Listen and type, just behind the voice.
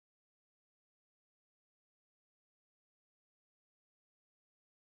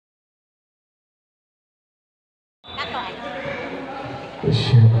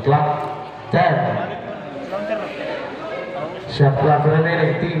Shot clock 10. Shot clock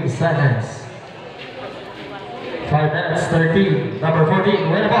remaining 10 seconds. 5 minutes 13. Number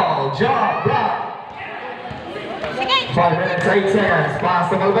 14, win the ball. Job block. 5 minutes 8 seconds. Pass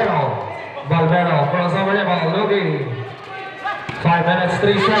to Valvero. Valvero crossover the ball. Logi. 5 minutes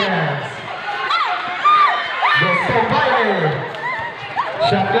 3 seconds. Gusto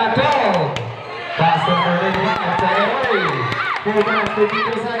Shot clock 12. Pass to number 21. Take it away. 4 minutes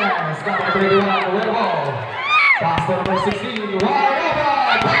 52 seconds. Number 21, win the ball. Pass to number 16. Wide open.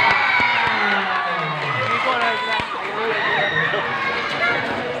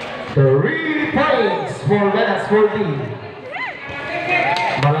 3 points. 4 minutes 14.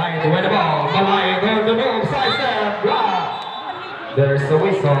 Malay to win the ball. Malay on the move. Side step. Block. There's a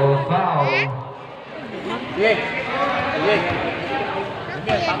whistle. Foul.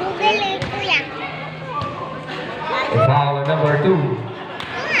 Foul number 2.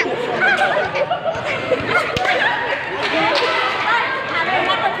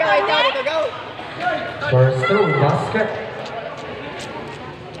 First through basket.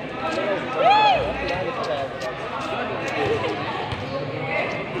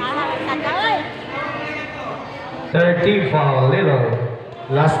 Third foul, Liloy.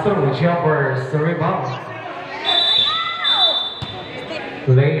 Last through, jumpers, the rebound.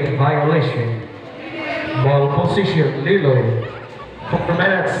 Lane violation. Ball position, Liloy. 4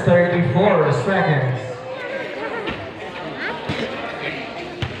 minutes 34 seconds.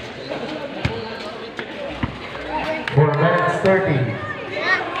 For minutes 30.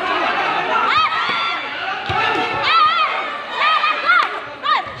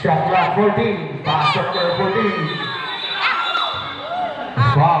 Shot clock 14. Pass number 14.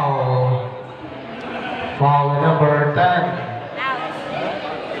 Foul. Foul number 10.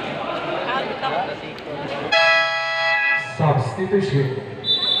 Substitution.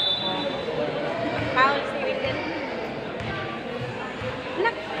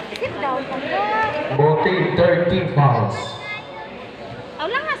 Both 13 fouls.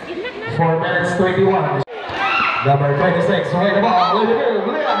 4 minutes 21. Number 26, win the ball. Liga.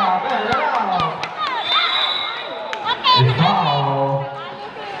 Foul.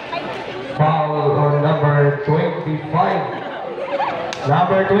 Foul on number 25.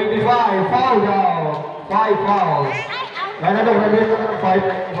 Number 25, foul down. 5 fouls. Ano, 5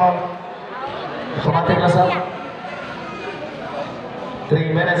 fouls. Automatic na sa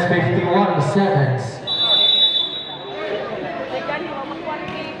 3 minutes 51 seconds.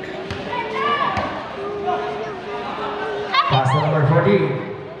 Pass to number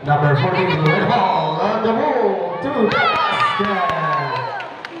 14. Number 14 win the ball on the move to the basket.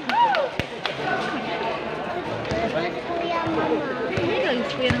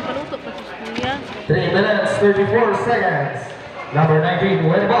 3 minutes 34 seconds. Number 19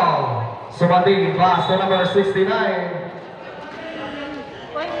 win the ball. Sumati pass to number 69.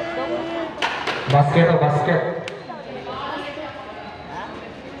 Basket o basket.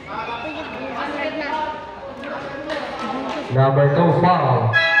 Number 2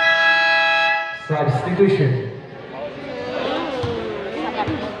 foul. Substitution.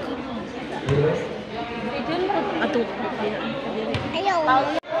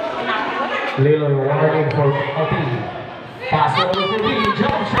 Liloy warning for penalty. Pass over for B.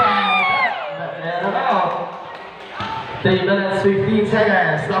 Jump shot. And out. 3 minutes 15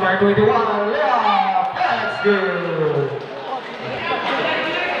 seconds. Number 21. Layup. That's good.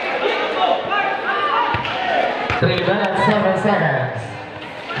 3 minutes 7 seconds.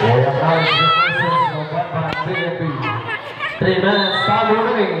 We have now the persons of Brgy.Banban. 3 minutes time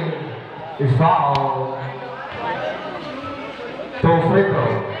remaining. Foul. 2 free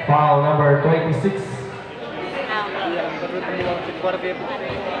throw. Foul number 26.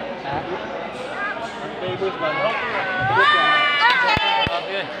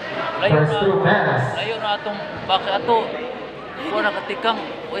 First through pass. Ayo na atong baka ato. Kuha na katikang.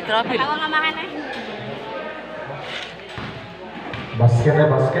 Uy, trapil. Basket na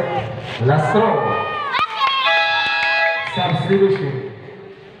basket. Last throw. Substitution.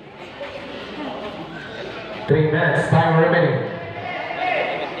 3 minutes time remaining.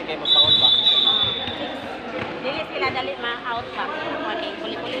 Dili sila dali ma-out pa.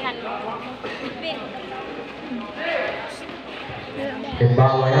 Puli-pulihan mo.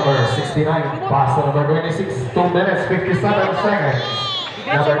 Inbound number 69. Pass to number 26. 2 minutes 57 seconds.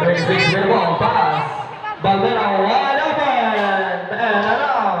 Number 26 win the ball. Pass. Valvero wide open. And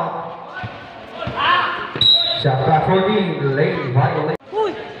out. Shot clock 14. Late violation.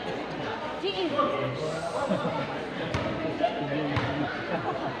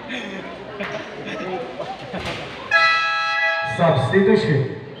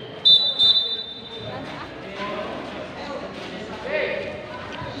 Substitution.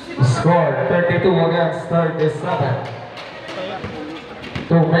 Score 32 against 37.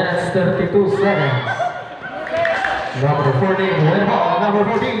 2 minutes 32 seconds. Number 14, win ball. Number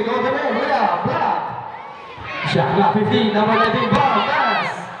 14, go to the rim. Liga, block. Shot clock 15. Number 19, ball, pass.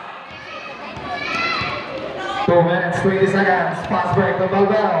 2 minutes 20 seconds. Pass break to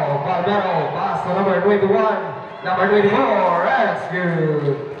Balbero. Balbero, pass to number 21. Number 24, that's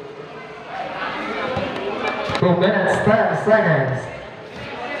good. 2 minutes 10 seconds.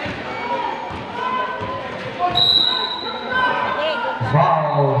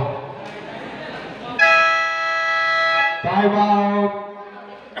 Foul. Timeout.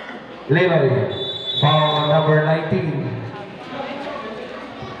 Liloy. Foul number 19.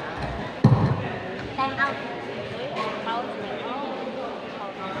 Time out. Foul.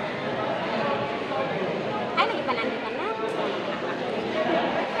 Ay, nagipananin ka na.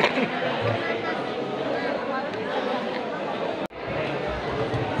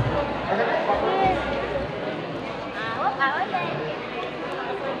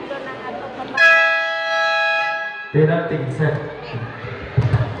 Penalty set.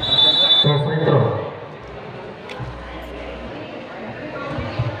 So free throw.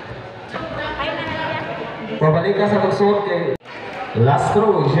 Pabalik ka sa pagsuot kay last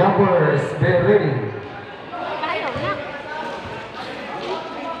throw, jumpers, be ready. Ayaw na.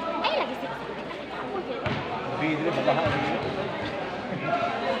 Ay, lagi six.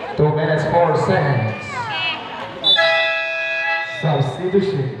 2 minutes 4 seconds.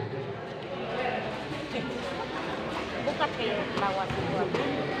 Substitution. Bukat kayo. Bawas.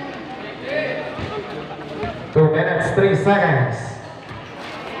 2 minutes 3 seconds.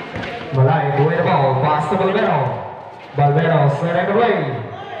 Malay, win the ball. Pass to Balbero. Balbero setting away.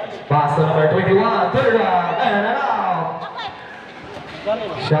 Pass to number 21. Third up and out.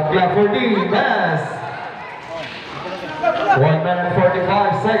 Shot clock 14. Pass. 1 minute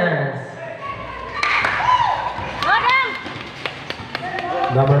 45 seconds.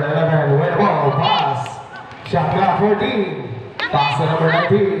 Number 11, win the ball. Pass. Shot clock 14. Pass to number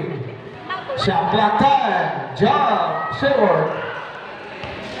 19. Shot clock 10. Jump. Short.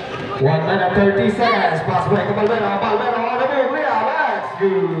 1 minute 30 seconds. Pass break to Balbero. Balbero on the move. Liga, that's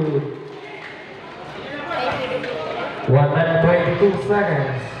good. 1 minute 22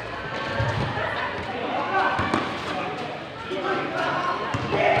 seconds.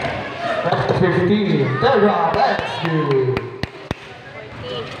 That's 15. Third round, that's good.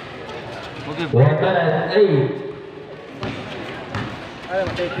 1 minute 8.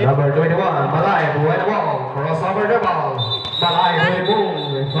 Number 21, Malay, win the ball. Crossover the ball. Malay,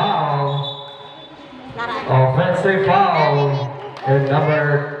 remove. Foul. Offensive foul. And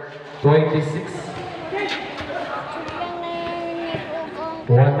number 26.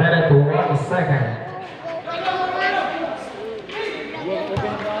 1 minute to 1 second.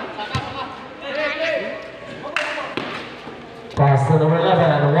 Pass to number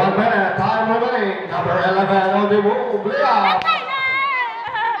 11. 1 minute. Time remaining. Number 11 on the move. Liga.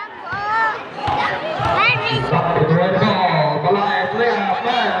 Back to the red ball. Malay, Liga,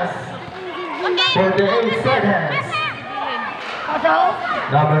 pass. 48 seconds.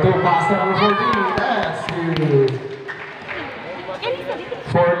 Number 2, pass to number 14. That's good.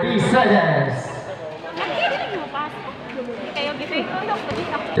 40 seconds.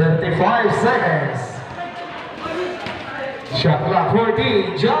 35 seconds. Shot clock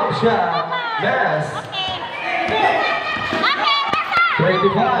 14. Jump shot. Yes.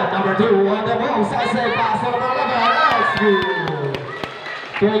 25. Number 2 on the move. Sase pass to number 11. That's good.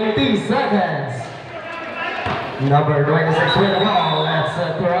 20 seconds. Number 26 with the ball. That's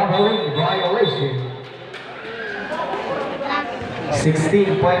a traveling violation.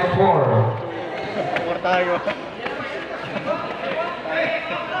 16.4.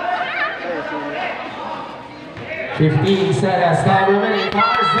 15 seconds. Time remaining.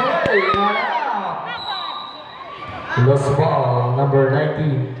 Pass away. Lost ball. Number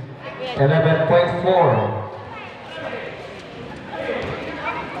 19. 11.4.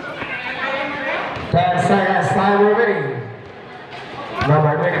 10 seconds, time remaining.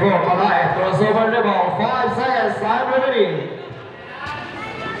 Number 24, Malay, throws over the ball. 5 seconds, time remaining.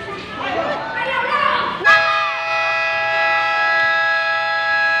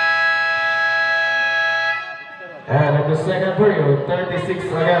 And in the second period, 36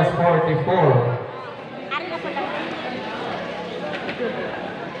 against 44.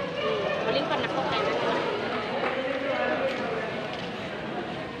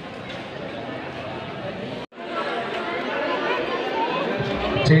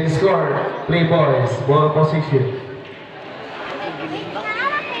 Change score, play boys, ball position.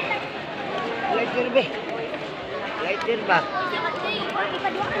 ba?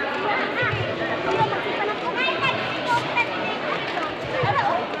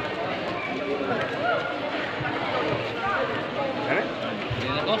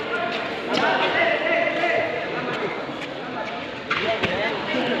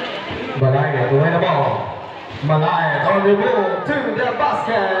 Malaya to win the ball. Malaya on the move to the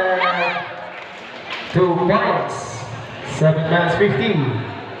basket. 2 points. 7 minutes 15.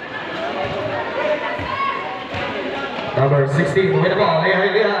 Number 16 win the ball.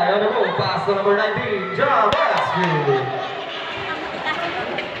 Liloy on the move. Pass to number 19. John Basket.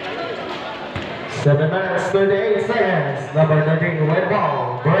 7 minutes 38 seconds. Number 13 win the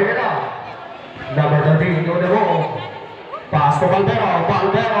ball. Bring it up. Number 13 on the move. Pass to Balbero.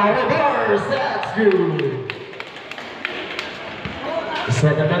 Balbero reverse. That's good.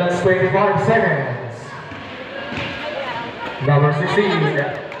 7 minutes 25 seconds. Number 16.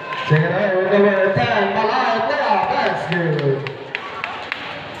 Check it out with number 10. Malaya playoff. That's good.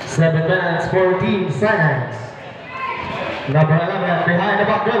 7 minutes 14 seconds. Number 11 behind the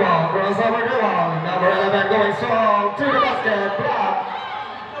back dribble. Crossover dribble. Number 11 going strong to the basket. Block.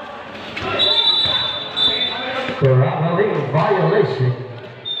 Traveling violation.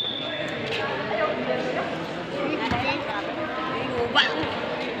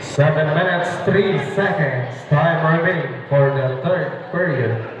 7 minutes 3 seconds. Time remaining for the third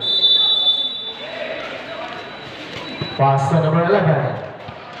period. Pass to number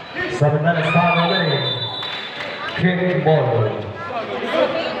 11. 7 minutes time remaining. King ball.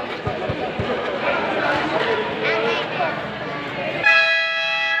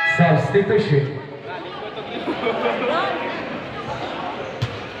 Substitution.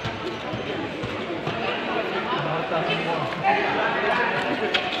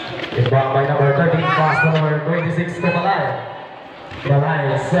 Inbound by number 13, pass to number 26 to Malaya.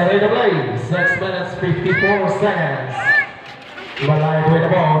 Malaya setting the play. 6 minutes 54 seconds. Malaya with the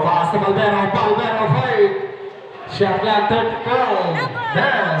ball. Pass to Balbero. Balbero fight. Shot clock 30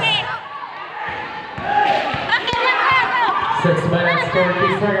 Yes. 6 minutes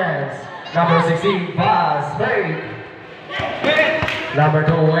 40 seconds. Number 16 pass fake. Number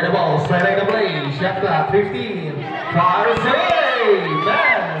 2 with the ball. Setting the play. Shot clock 15. Fires away.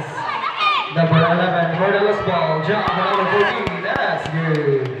 Yes. Number 11 for the loose ball. Jump for number 14. That's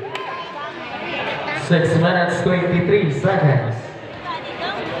good. 6 minutes 23 seconds.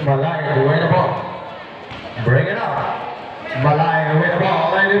 Malaya to win the ball. Bring it up. Malaya with the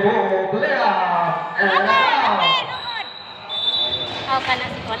ball. Let it move. Lay up. And out. Oh, kana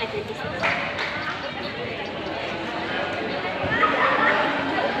si Kuala 26.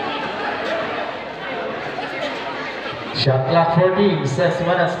 Shot clock 14. 6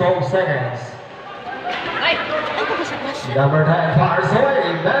 minutes 12 seconds. Number 10 fires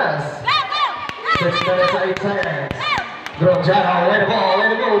away. Miss. 6 minutes 8 seconds. Brgy.Banban with the ball.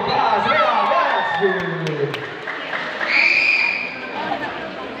 Let it move. Pass. Lay up. That's good.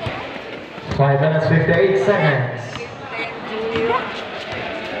 5 minutes 58 seconds.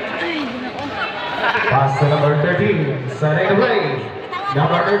 Pass to number 13, setting the play.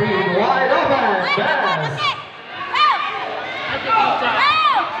 Number 13, wide open, pass.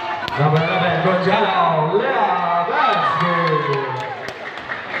 Number 11, Brgy.Banban, Liga, that's good.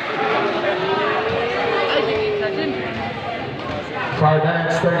 5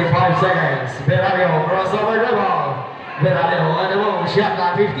 minutes 35 seconds. Beralio, crossover dribble. Beralio on the move, shot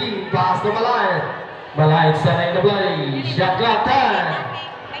clock 15, pass to Malaya. Malaya setting the play, shot clock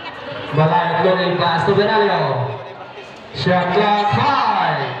 10. Malaya looking pass to Beralio. Shot clock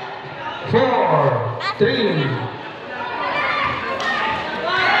 5, 4, 3.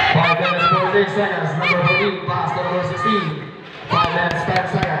 5 minutes 14 seconds. Number 14 pass to number 16. 5 minutes 10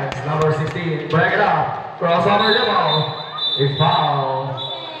 seconds. Number 16 break it up. Crossover dribble. A foul.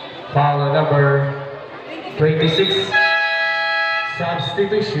 Foul number 26.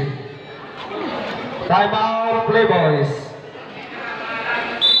 Substitution. Timeout, Playboys.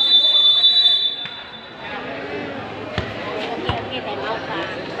 Okay, time out pa.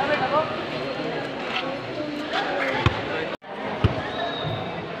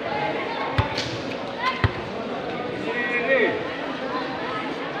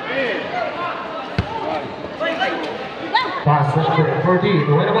 Pass to number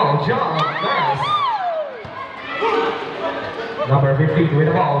 14, win the ball, John, nice. Number 15, win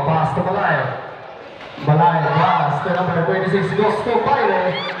the ball, pass to Malaya. Malaya, pass to number 26, goes to Baile.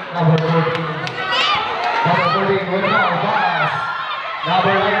 Number 14. Number 14, win the ball, pass.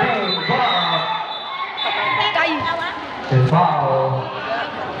 Number 19, Bob. And foul.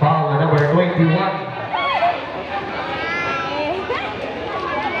 Foul, number 21.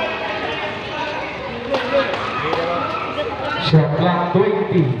 clock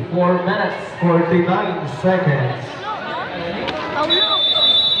 20, 4 minutes, 49 seconds. Oh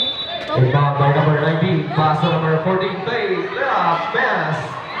no! Rebound by number 19, pass to number 14, fade, layup, miss.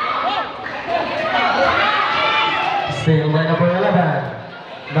 Steal by number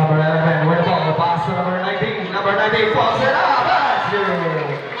 11. Number 11, with the ball, pass to number 19. Number 19 falls it up, that's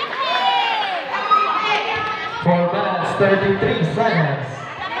good. 4 minutes, 33 seconds.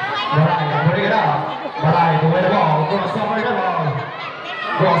 Maricel, bring it up. Maricel, with the ball, cross over the ball.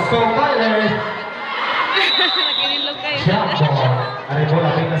 Cross to Miley. Jump ball. Ano yung bola,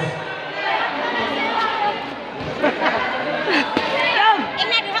 Venus?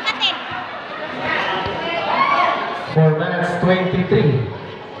 Ina, duha ka 10. 4 minutes, 23.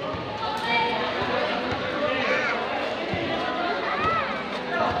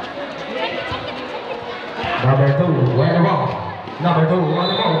 Number 2, where the ball? Number 2, on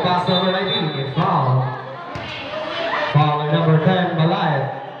the ball, pass to number 19, foul. Foul number 10, Malay.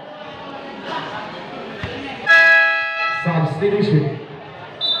 Substitution.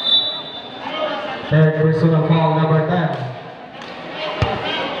 Third personal foul, number 10.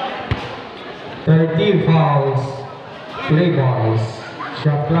 13 fouls. Play balls.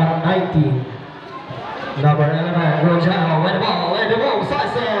 Shot clock 19. Number 11, Rojano, where the ball,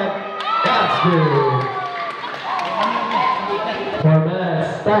 size it. That's good. 4 minutes,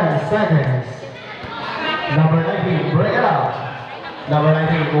 10 seconds. Number 19, bring it up. Number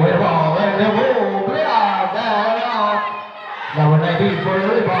 19, where the ball, bring it up, there it up. Number 19 for the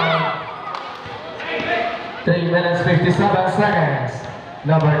rebound. 3 minutes, 57 seconds.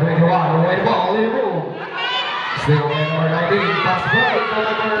 Number 21, where the ball, still in number 19, pass break to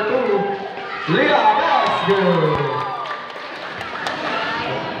number 2. Liga, that's good.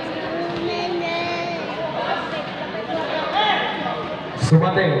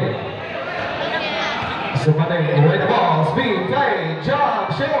 Sumating, with the ball, speed, play,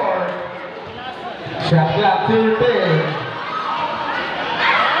 jump, short. Shot clock 13.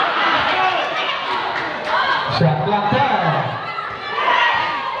 Shot clock 10.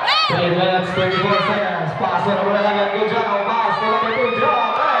 3 minutes, 24 seconds. Pass on number 11, good job. Pass to number 2, job.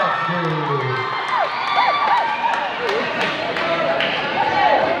 That's good.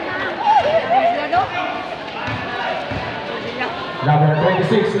 Number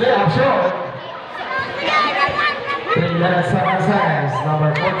 26, layup short. 3 minutes, 7 seconds. Number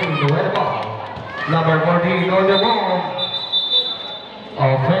 14, with the ball. Number 14 on the ball.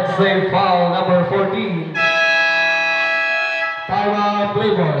 Offensive foul, number 14. Timeout, play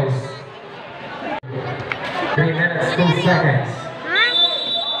boys. 3 minutes, 2 seconds.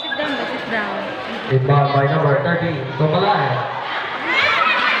 Sit down. Inbound by number 13, Tumalay.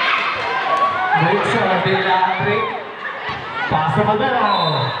 Break sa Villa, break. Pass to Malvero.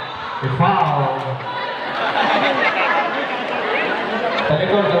 Foul.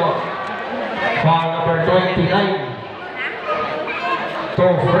 Talikod mo. Foul number 29. To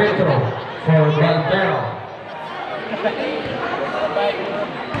free throw for Malvero.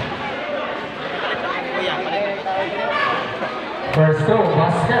 First throw,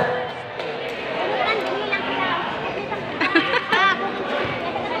 basket.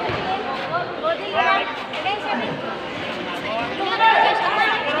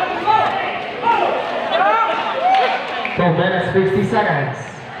 Two minutes, 50 seconds.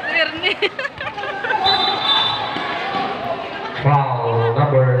 Foul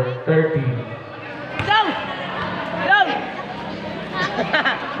number 13.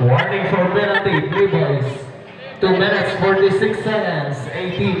 Warning for penalty, play boys. 2 minutes, 46 seconds,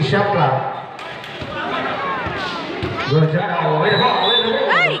 18 shot clock. Rojano, with the ball, with the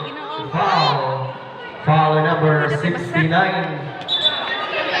ball. Foul. Foul number 69.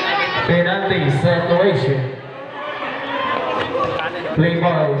 Penalty situation. Play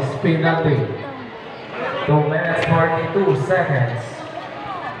boys, penalty. 2 minutes, 42 seconds.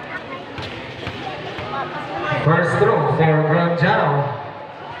 First throw for Rojano.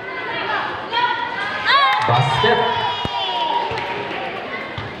 Basket.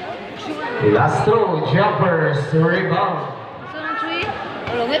 Last throw, jumpers, rebound.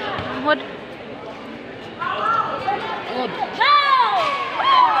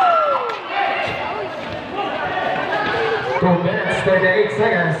 2 minutes, 38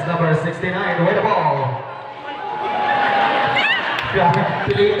 seconds, number 69 with the ball.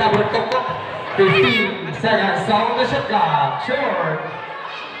 Pilita bertukuk, 15 seconds on the shot clock, short.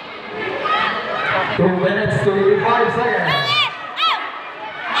 2 minutes, 25 seconds.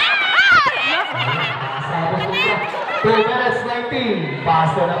 2 minutes, 19. Pass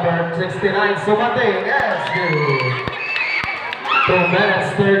to number 69, Sumating. Yes, good. 2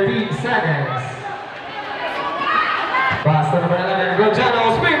 minutes, 13 seconds. Pass to number 11.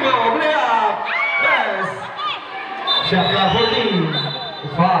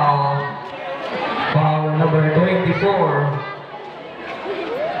 foul. Foul number 24.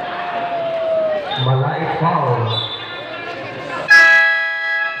 Malait foul.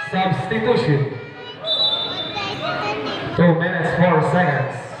 Substitution. 2 minutes 4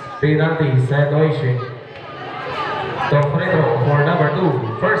 seconds. Penalty situation. The free throw for number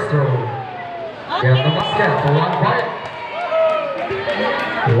 2. First throw. Get the basket for 1 point.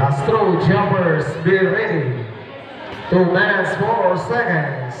 Last throw, jumpers, be ready. 2 minutes 4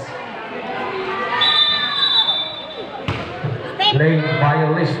 seconds. Lane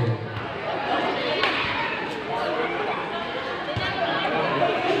violation.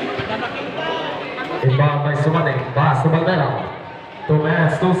 Inbound by Sumati. Pass to Balbero. 2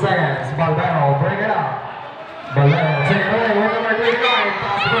 minutes 2 seconds. Balbero, bring it up. Balbero, take it away with number 39.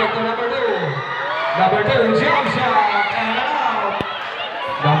 Pass break to number 2. Number 2, jump shot, and out.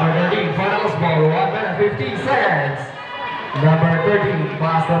 Number 13, finals ball, 1 minute 15 seconds. Number 13,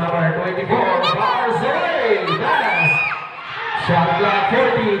 pass to number 24, fires away, pass. Shot clock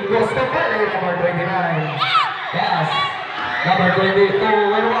 14, goes to Pele, number 29. Pass. Number 22,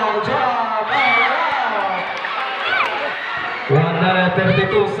 win one, jump, and out. 1 minute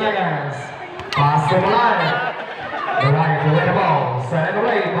 32 seconds. Pass to Malay. Malay to win the ball, set it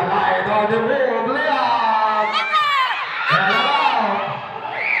away, Malay on the move, Leon. And out.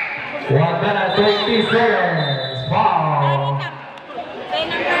 1 minute 20 seconds. Foul.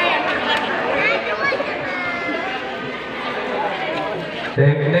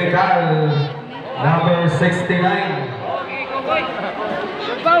 Technical number 69.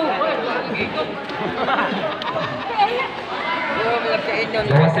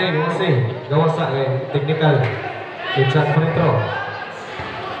 Gawasa technical. It's a free throw.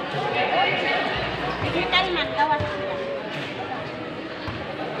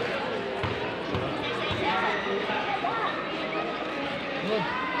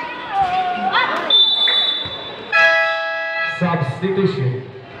 Substitution.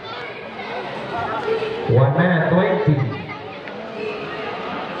 1 minute 20.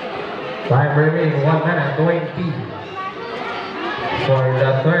 Time remaining 1 minute 20 for the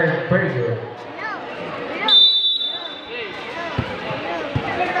third period.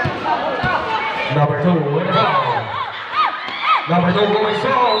 Number 2 with the ball. Number 2 going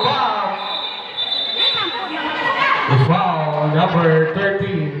strong. Foul number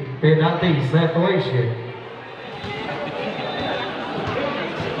 13. Penalty situation.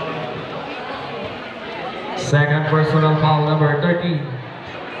 Second personal foul number 13.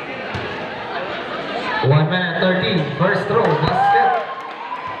 1 minute 13. First throw, basket.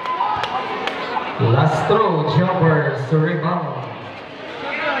 Last throw, jumpers, rebound.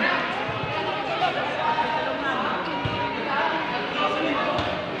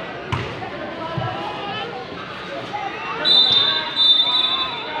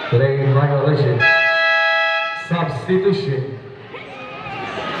 Lane violation. Substitution.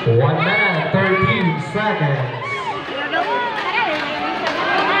 1 minute 13 seconds.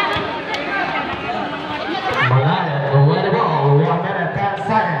 Malay, win the ball. 1 minute 10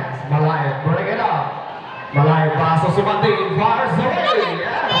 seconds. Malay, bring it up. Malay pass to Sumati, fires away.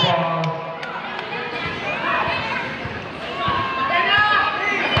 Yeah,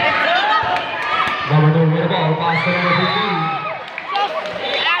 number 2 win the ball. Pass to number 15.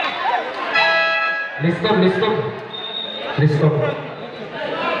 Liston.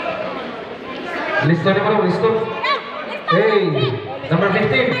 Liston naman, Liston. Hey, number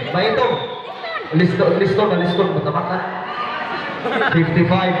 15, Maito. Liston, matamak na.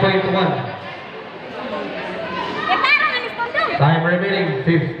 55.1. Time remaining,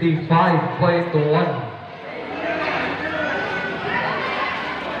 55.1.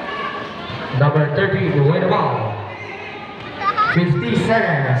 Number 13, win the ball. 50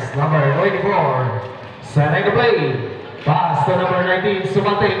 seconds, number 24. Setting the play. Pass to number 19,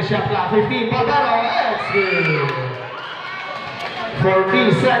 Sumating, shot clock 15, Balbero, it's good.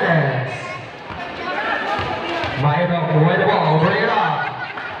 40 seconds. Maitong, win the ball, bring it up.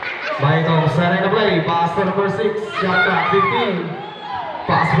 Maitong, setting the play, pass to number 6, shot clock 15.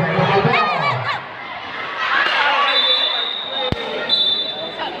 Pass back to Balbero.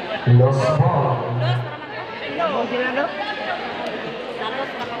 Lost ball.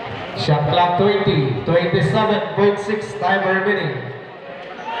 Shot clock 20, 27.6 time remaining.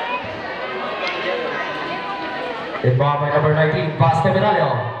 Inbound by number 19, pass to Medallo.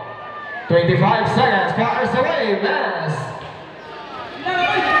 25 seconds, fires away, miss.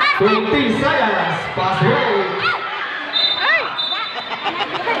 20 seconds, pass away.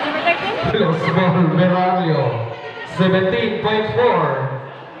 Close ball, Medallo.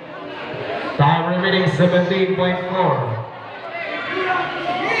 17.4. Time remaining 17.4.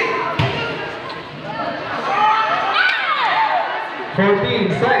 14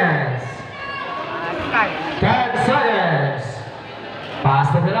 seconds. 10 seconds.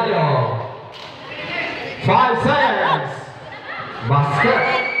 Pass to Penalio. 5 seconds. Basket.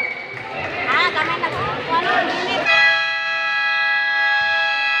 Kamay na. 1 minute.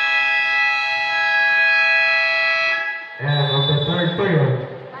 And of the third period.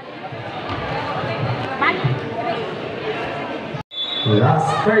 Last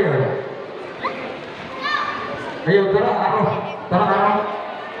period. Ayun, tara ako. Tara ako.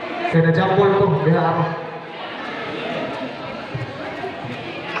 Sinajang ball ko. Diha ako.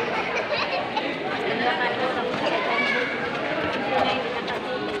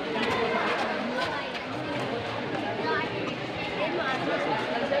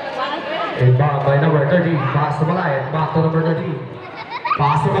 Inbound by number 13. Pass to Malay. Back to number 13.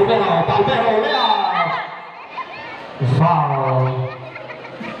 Pass to Palmero. Palmero. Layup. Foul.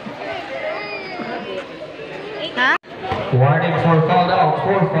 Warning for foul out.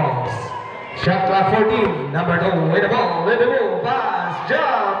 4 fouls. Shot clock 14. Number 2. With the ball. With the move. Pass.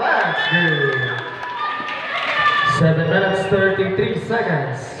 Jump. That's good. 7 minutes 33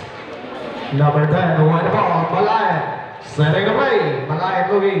 seconds. Number 10. With the ball. Malay. Setting the play. Malay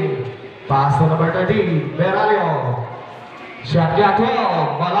moving. Pass to number 13, Beralio. Shot clock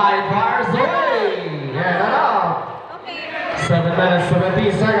 12, Malay fires away. And up. 7 minutes,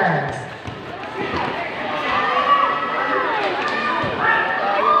 17 seconds.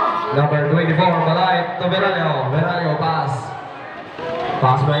 Number 24, Malay to Beralio. Beralio pass.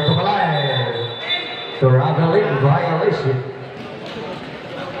 Pass back to Malay. To Raveling violation.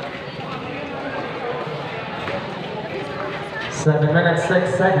 Seven minutes,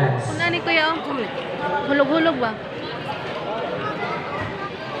 6 seconds. Kung nani kuya, hulog-hulog ba?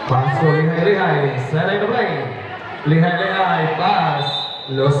 Pass to Lihay. Setting the play. Lihay, pass.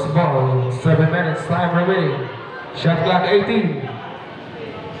 Lost ball. 7 minutes, time remaining. Shot clock 18.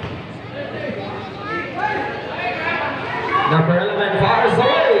 Number 11 fires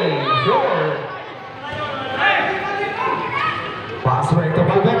away. Short. Pass back to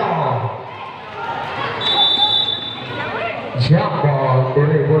Palmero. Jump ball,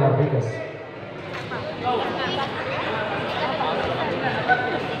 delay bola Vegas.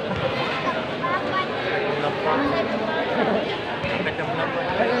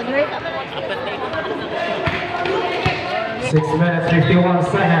 Six minutes, 51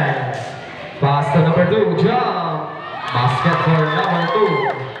 seconds. Pass to number 2, jump. Basket for number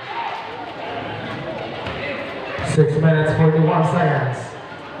 2. 6 minutes, 41 seconds.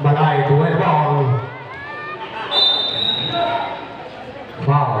 Malay to win the ball.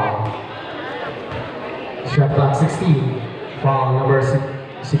 Foul. Shot clock 16. Foul number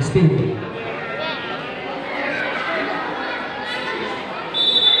 16.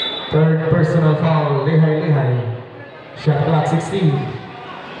 Third personal foul, Lihay. Shot clock 16.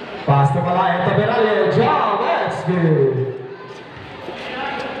 Pass to Malay to Beralio. Job, that's good.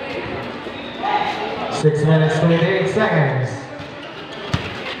 6 minutes, 28 seconds.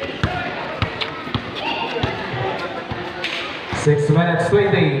 6 minutes,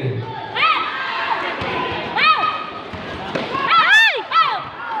 20.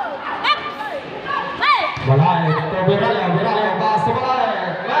 Malay to Beralio, pass to Malay.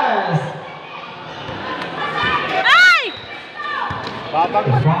 Yes.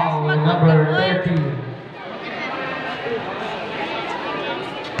 Foul number 13.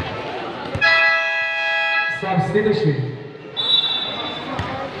 Substitution.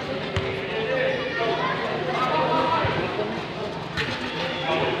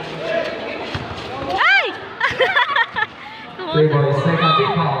 Playboy second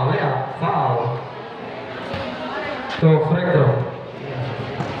big foul, yeah, foul. To Frecto.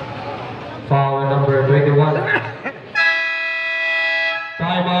 Foul number 21.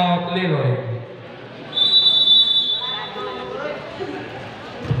 Timeout Liloy.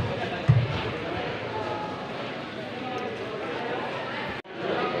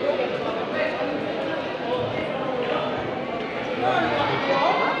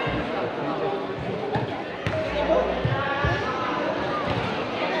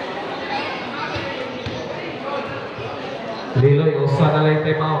 Liloy, usa na lang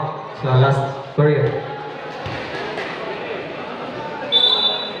time out sa last period.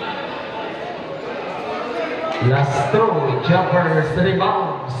 Last throw, jumper,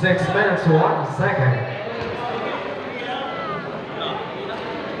 rebound, 6 minutes, 1 second.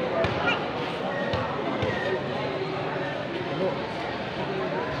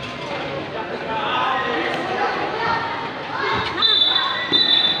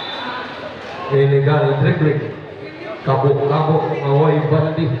 Illegal dribbling. Kabuk-kabuk, away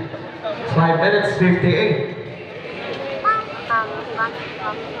bandi. 5 minutes, 58.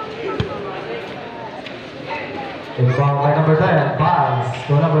 Inbound by number 10, pass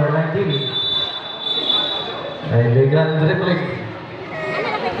to number 19. Ay, Liga ng dribbling.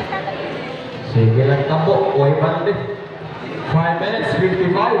 Sige lang tambo, way bandi. 5 minutes,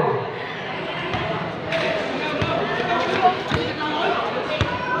 55.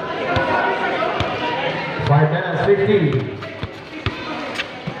 5 minutes, 50.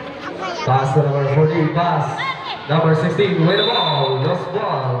 Pass to number 14, pass. Number 16, win the ball, lost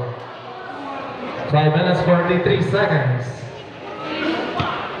ball. 5 minutes, 43 seconds.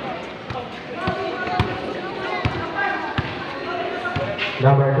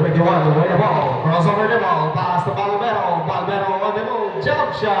 Number 21, win the ball, cross over the ball, pass to Balbero. Balbero on the move,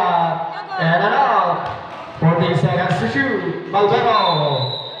 jump shot, and an out. 14 seconds to shoot,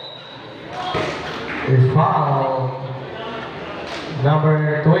 Balbero. A foul.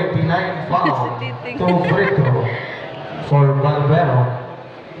 Number 29 foul. 2 free throw for Balbero.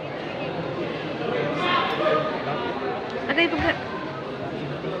 Aray, pag...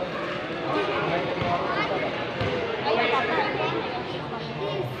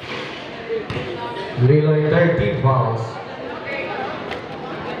 Liloy 13 fouls.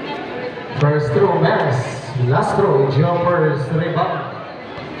 First throw, Maris. Last throw, jumpers, rebound.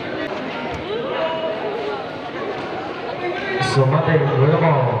 So Mate with the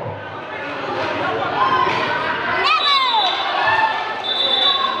ball.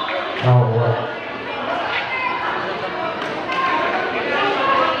 Oh, what?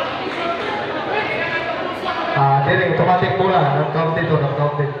 Dili, automatic mula. Nag-count ito,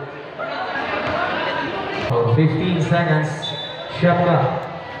 nag-count it. So 15 seconds. Shot clock.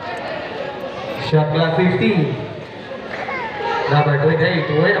 Shot clock 15. Number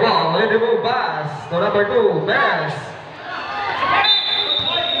 28, win the ball. Let the move pass to number 2, Maris.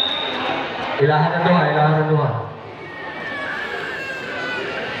 Ilahan ng duha.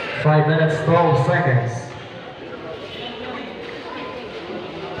 5 minutes, 12 seconds.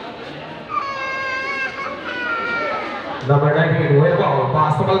 Number 19, win the ball,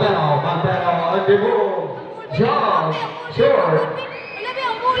 pass to Balbero. Balbero on the move. Jump, short.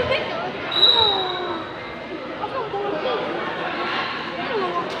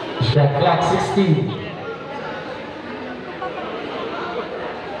 Shot clock 16.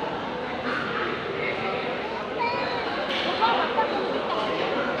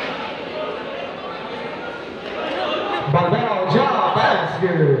 Balbero, jump, that's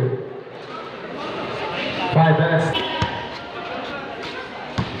good. 5 minutes.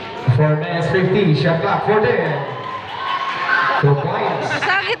 4 minutes 50, shot clock 14. 2 points.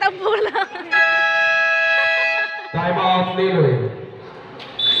 Sakit ang bola. Time out, Liloy.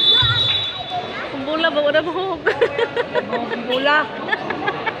 Ang bola ba? Wala mo. Bola.